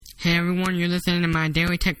Hey everyone, you're listening to my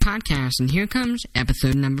Daily Tech Podcast, and here comes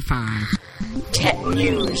episode number 5. Tech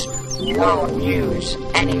news, world news,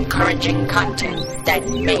 and encouraging content that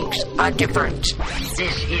makes a difference.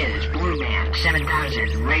 This is Blue Man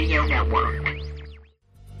 7000 Radio Network.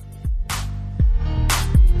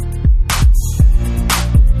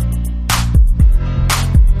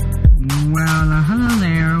 Well, hello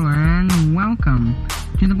there, and welcome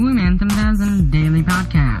to the Blue Man 7000 Daily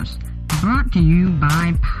Podcast. Brought to you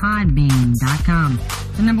by Podbean.com,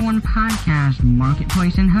 the number one podcast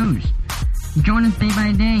marketplace and host. Join us day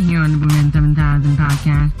by day here on the Blue Man 7000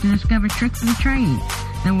 podcast to discover tricks of the trade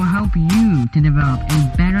that will help you to develop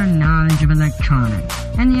a better knowledge of electronics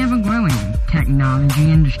and the ever-growing technology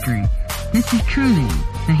industry. This is truly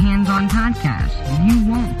the hands-on podcast you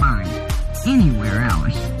won't find anywhere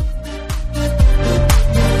else.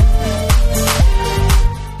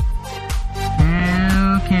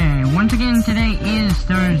 Once again, today is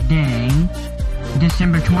Thursday,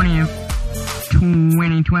 December 20th,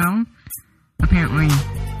 2012. Apparently,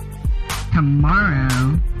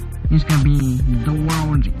 tomorrow is going to be the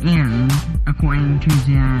world's end, according to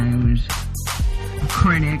those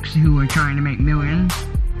critics who are trying to make millions.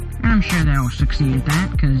 And I'm sure they'll succeed at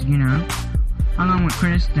that, because, you know, along with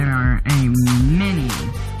critics, there are a many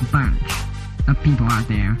bunch of people out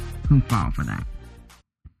there who fall for that.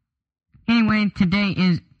 Anyway, today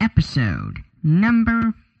is episode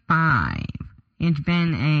number 5. It's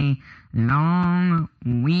been a long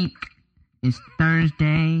week. It's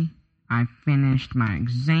Thursday. I finished my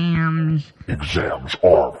exams. Exams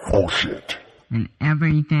are bullshit. And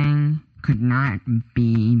everything could not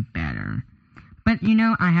be better. But, you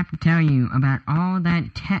know, I have to tell you about all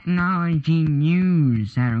that technology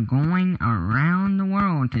news that are going around the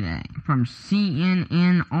world today. From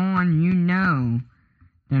CNN on, you know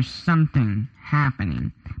there's something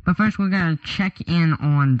happening. But first, we're going to check in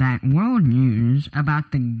on that world news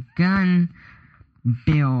about the gun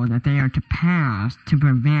bill that they are to pass to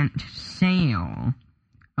prevent sale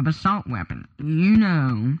of assault weapons. You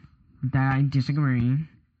know that I disagree.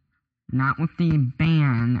 Not with the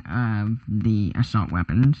ban of the assault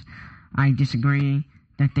weapons. I disagree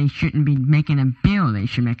that they shouldn't be making a bill. They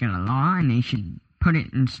should make it a law, and they should put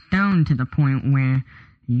it in stone to the point where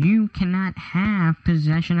you cannot have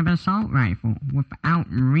possession of an assault rifle without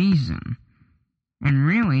reason. And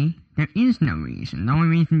really, there is no reason. The only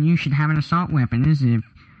reason you should have an assault weapon is if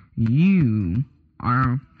you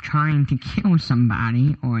are trying to kill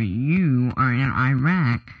somebody, or you are in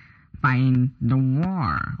Iraq fighting the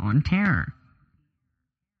war on terror.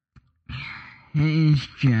 It is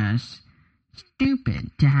just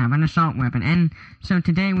stupid to have an assault weapon. And so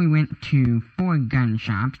today we went to 4 gun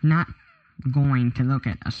shops, not going to look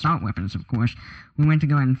at assault weapons, of course. We went to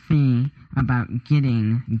go and see about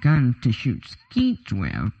getting guns to shoot skeets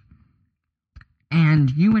with. And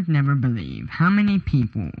you would never believe how many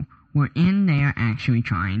people were in there actually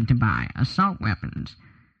trying to buy assault weapons.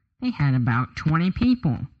 They had about 20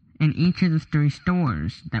 people in each of the 3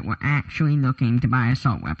 stores that were actually looking to buy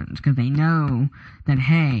assault weapons, because they know that,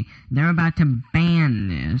 hey, they're about to ban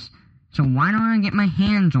this, so why don't I get my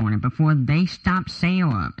hands on it before they stop sale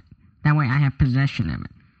of it? That way I have possession of it.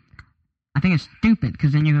 I think it's stupid,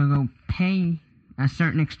 because then you're going to go pay a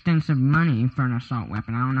certain extensive money for an assault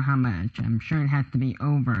weapon. I don't know how much. I'm sure it has to be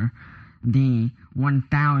over the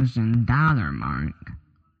 $1,000 mark.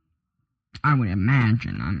 I would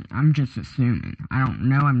imagine. I'm just assuming. I don't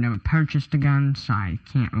know. I've never purchased a gun, so I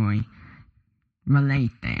can't really relate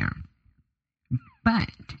there. But,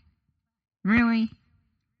 really?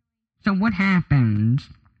 So what happens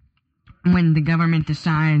when the government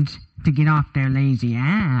decides to get off their lazy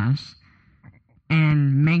ass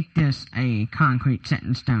and make this a concrete set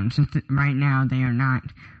in stone, since right now they are not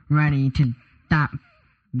ready to stop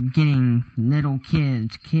getting little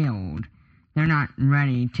kids killed? They're not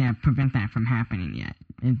ready to prevent that from happening yet,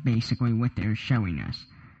 is basically what they're showing us.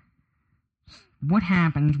 What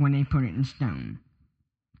happens when they put it in stone?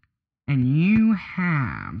 And you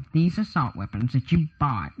have these assault weapons that you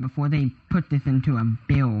bought before they put this into a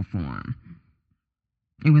bill form.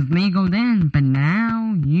 It was legal then, but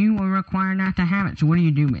now you are required not to have it. So what do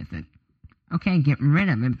you do with it? Okay, get rid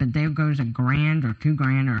of it, but there goes $1,000 or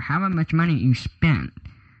 $2,000 or however much money you spent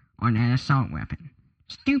on that assault weapon.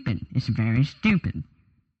 Stupid. It's very stupid.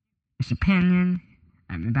 It's opinion.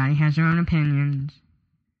 Everybody has their own opinions.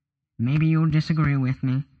 Maybe you'll disagree with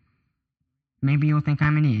me. Maybe you'll think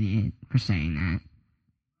I'm an idiot for saying that.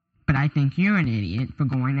 But I think you're an idiot for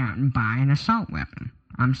going out and buying an assault weapon.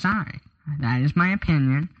 I'm sorry. That is my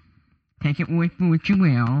opinion. Take it with what you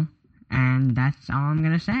will, and that's all I'm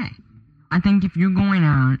going to say. I think if you're going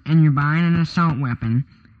out and you're buying an assault weapon,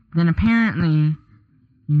 then apparently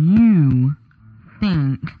you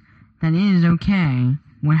think that it is okay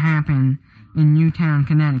what happened in Newtown,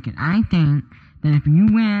 Connecticut. I think that if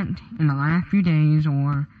you went in the last few days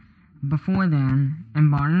or before then and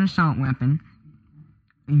bought an assault weapon,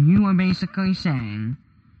 you are basically saying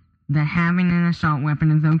that having an assault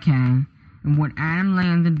weapon is okay, and what Adam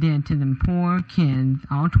Lanza did to them poor kids,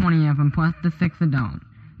 all 20 of them, plus the 6 adults,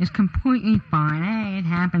 is completely fine. Hey, it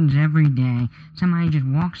happens every day. Somebody just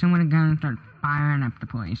walks in with a gun and starts firing up the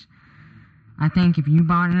place. I think if you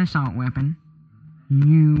bought an assault weapon,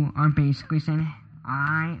 you are basically saying,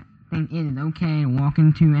 I think it is okay to walk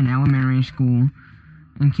into an elementary school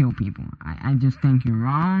and kill people. I just think you're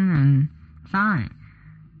wrong, and sorry.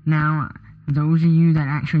 Now, those of you that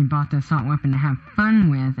actually bought the assault weapon to have fun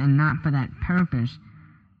with and not for that purpose,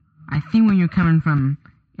 I see where you're coming from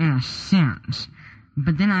in a sense.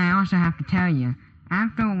 But then I also have to tell you,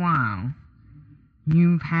 after a while,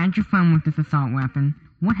 you've had your fun with this assault weapon.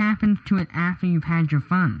 What happens to it after you've had your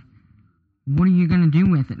fun? What are you going to do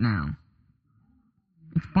with it now?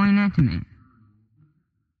 Explain that to me.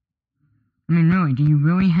 I mean, really, do you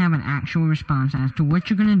really have an actual response as to what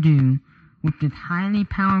you're going to do with this highly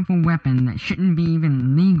powerful weapon that shouldn't be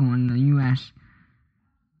even legal in the U.S.?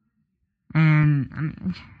 And, I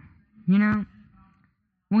mean, you know,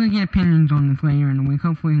 we're going to get opinions on this later in the week.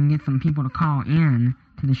 Hopefully we can get some people to call in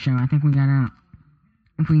to the show. I think we got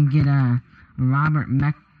if we can get Robert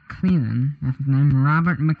McClellan, that's his name,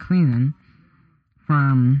 Robert McClellan,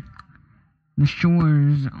 from the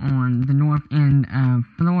shores on the north end of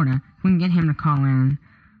Florida. If we can get him to call in,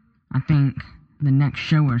 I think the next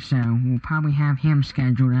show or so, we'll probably have him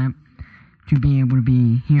scheduled up to be able to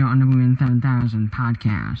be here on the Ruin 7000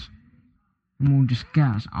 podcast. And we'll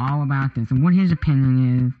discuss all about this and what his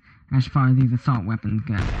opinion is as far as these assault weapons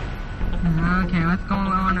go. Okay, let's go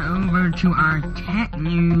on over to our tech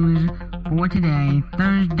news for today,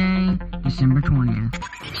 Thursday, December 20th.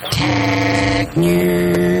 Tech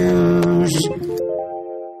news.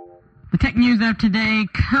 The tech news of today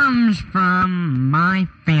comes from my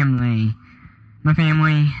family. My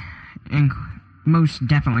family, and most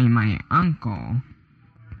definitely my uncle,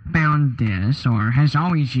 found this, or has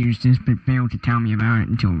always used this, but failed to tell me about it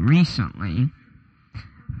until recently.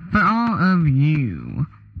 For all of you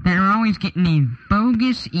that are always getting these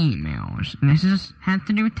bogus emails, and this has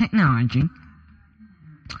to do with technology,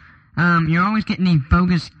 you're always getting these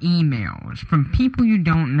bogus emails from people you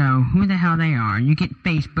don't know who the hell they are. You get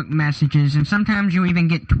Facebook messages, and sometimes you even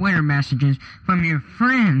get Twitter messages from your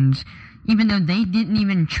friends, even though they didn't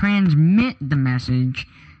even transmit the message.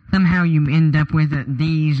 Somehow you end up with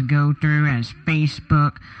these go through as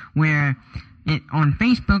Facebook, where on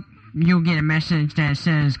Facebook you'll get a message that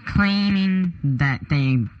says claiming that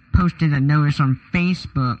they posted a notice on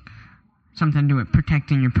Facebook, something to do with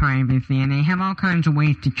protecting your privacy, and they have all kinds of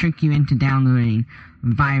ways to trick you into downloading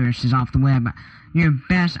viruses off the web. Your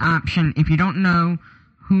best option, if you don't know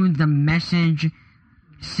who the message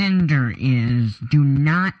sender is, do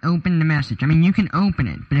not open the message. I mean, you can open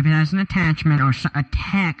it, but if it has an attachment or a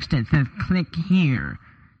text that says click here,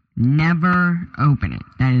 never open it.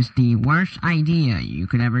 That is the worst idea you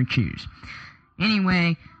could ever choose.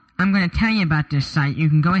 Anyway, I'm going to tell you about this site. You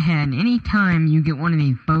can go ahead, and anytime you get one of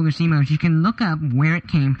these bogus emails, you can look up where it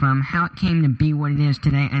came from, how it came to be what it is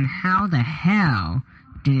today, and how the hell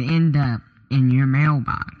did it end up in your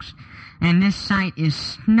mailbox. And this site is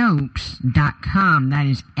Snopes.com. That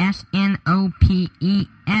is Snopes.com.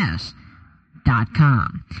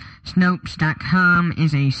 Snopes.com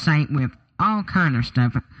is a site with all kind of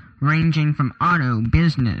stuff, ranging from auto,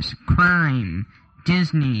 business, crime,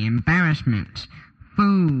 Disney, embarrassments,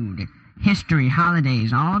 food, history,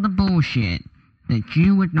 holidays, all the bullshit that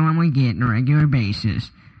you would normally get on a regular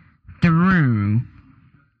basis through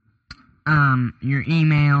your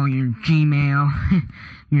email, your Gmail,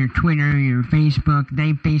 your Twitter, your Facebook.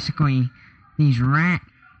 They basically, these rat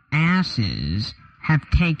asses have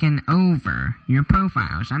taken over your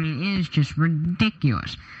profiles. I mean, it is just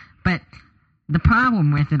ridiculous. But the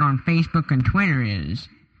problem with it on Facebook and Twitter is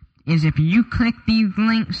if you click these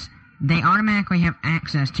links, they automatically have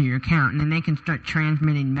access to your account, and then they can start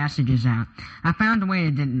transmitting messages out. I found a way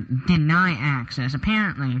to deny access.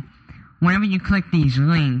 Apparently, whenever you click these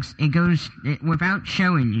links, without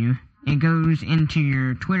showing you, it goes into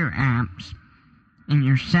your Twitter apps in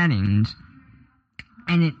your settings,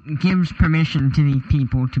 and it gives permission to these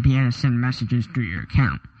people to be able to send messages through your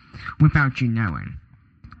account without you knowing.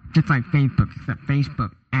 Just like Facebook, except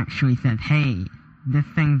Facebook actually says, hey, this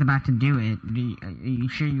thing's about to do it. Are you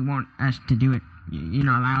sure you want us to do it?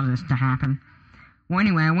 Allow this to happen? Well,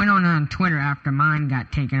 anyway, I went on Twitter after mine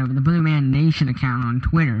got taken over, the Blue Man Nation account on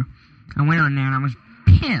Twitter. I went on there and I was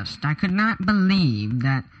pissed. I could not believe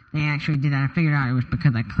that they actually did that. I figured out it was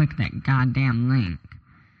because I clicked that goddamn link.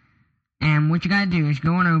 And what you gotta do is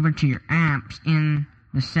go on over to your apps in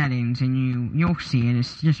the settings and you'll see it.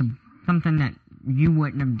 It's just something that you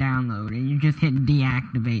wouldn't have downloaded. You just hit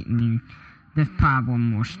deactivate and this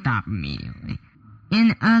problem will stop immediately.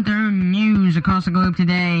 In other news across the globe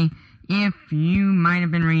today, if you might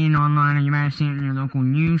have been reading online or you might have seen it in your local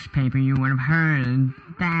newspaper, you would have heard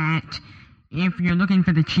that if you're looking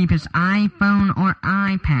for the cheapest iPhone or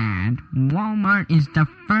iPad, Walmart is the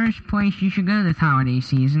first place you should go this holiday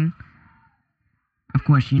season. Of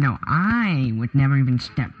course, you know, I would never even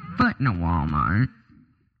step foot in a Walmart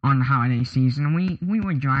on the holiday season. We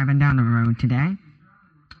were driving down the road today,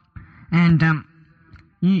 and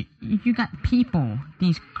you got people,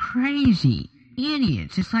 these crazy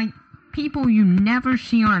idiots. It's like people you never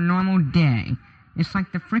see on a normal day. It's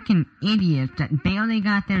like the freaking idiots that barely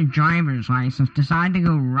got their driver's license decide to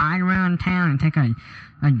go ride around town and take a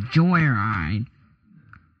joyride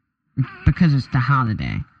because it's the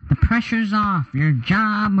holiday. The pressure's off. Your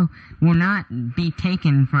job will not be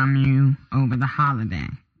taken from you over the holiday,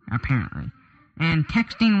 apparently. And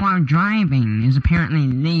texting while driving is apparently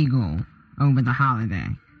legal over the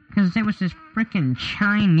holiday. Because there was this freaking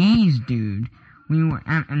Chinese dude. We were,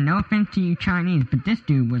 no offense to you Chinese, but this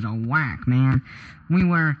dude was a whack, man. We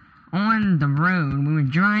were on the road, we were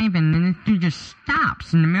driving, and this dude just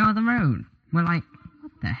stops in the middle of the road. We're like,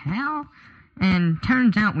 what the hell? And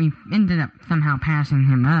turns out we ended up somehow passing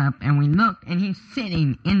him up, and we looked, and he's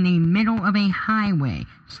sitting in the middle of a highway,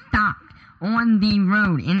 stopped on the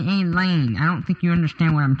road in a lane. I don't think you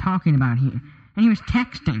understand what I'm talking about here. And he was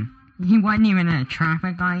texting. He wasn't even at a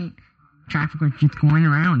traffic light. Traffic was just going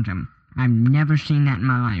around him. I've never seen that in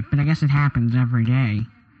my life, but I guess it happens every day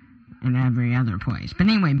in every other place. But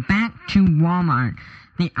anyway, back to Walmart.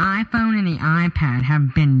 The iPhone and the iPad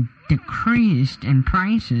have been decreased in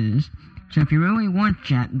prices. So if you really want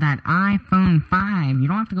that iPhone 5, you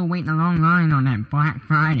don't have to go wait in a long line on that Black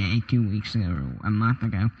Friday 2 weeks ago or a month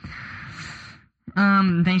ago.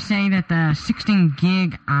 They say that the 16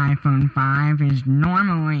 gig iPhone 5 is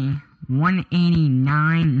normally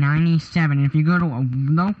 $189.97. If you go to a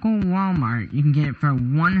local Walmart, you can get it for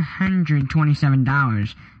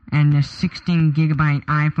 $127. And the 16 gigabyte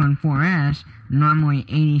iPhone 4S, normally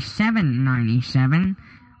 $87.97.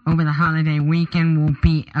 Over the holiday weekend will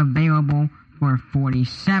be available for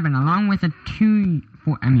 $47, along with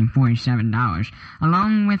 $47,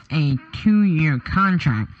 along with a 2-year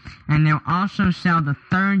contract. And they'll also sell the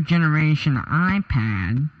 3rd generation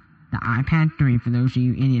iPad, the iPad 3, for those of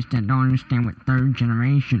you idiots that don't understand what 3rd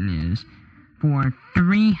generation is, for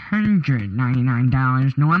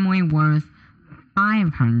 $399, normally worth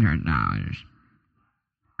 $500.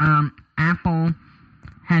 Apple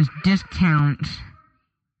has discounts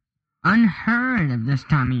unheard of this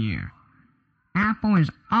time of year. Apple is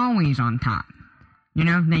always on top. You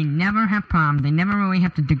know, they never have problems. They never really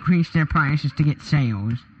have to decrease their prices to get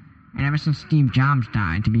sales. And ever since Steve Jobs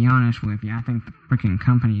died, to be honest with you, I think the freaking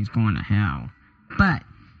company is going to hell. But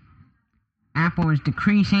Apple is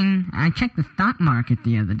decreasing. I checked the stock market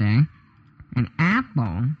the other day, and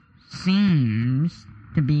Apple seems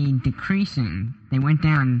to be decreasing. They went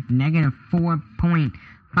down negative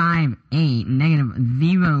 4.58, negative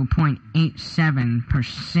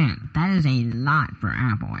 0.87%. That is a lot for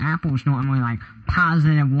Apple. Apple's normally like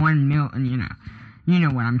positive 1 million, you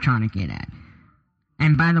know what I'm trying to get at.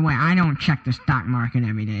 And by the way, I don't check the stock market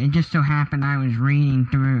every day. It just so happened I was reading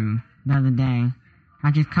through the other day. I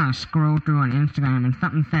just kind of scrolled through on Instagram and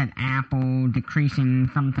something said Apple decreasing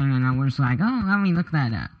something, and I was like, oh, let me look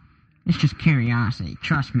that up. It's just curiosity.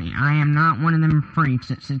 Trust me, I am not one of them freaks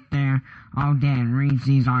that sit there all day and reads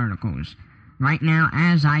these articles. Right now,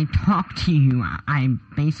 as I talk to you, I've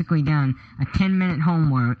basically done a 10-minute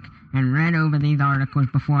homework and read over these articles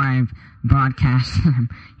before I've broadcast them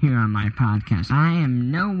here on my podcast. I am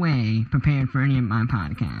no way prepared for any of my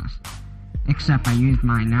podcasts, except I use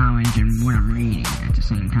my knowledge and what I'm reading at the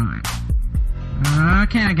same time.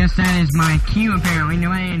 Okay, I guess that is my cue apparently.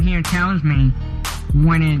 Nobody in here tells me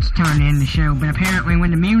when it's time to end the show, but apparently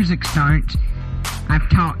when the music starts, I've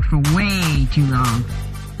talked for way too long.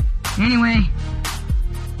 Anyway,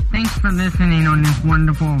 thanks for listening on this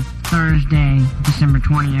wonderful Thursday, December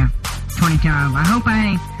 20th, 2012. I hope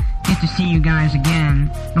I get to see you guys again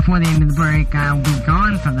before the end of the break. I'll be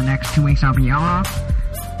gone for the next 2 weeks. I'll be off.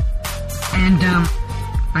 And,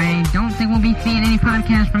 I don't think we'll be seeing any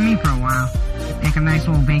podcasts from me for a while. Take a nice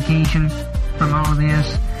little vacation from all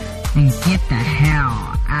this and get the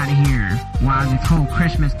hell out of here while this whole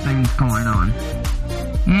Christmas thing's going on.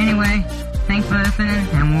 Anyway, thanks for listening,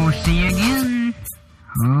 and we'll see you again,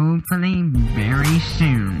 hopefully very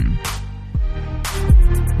soon.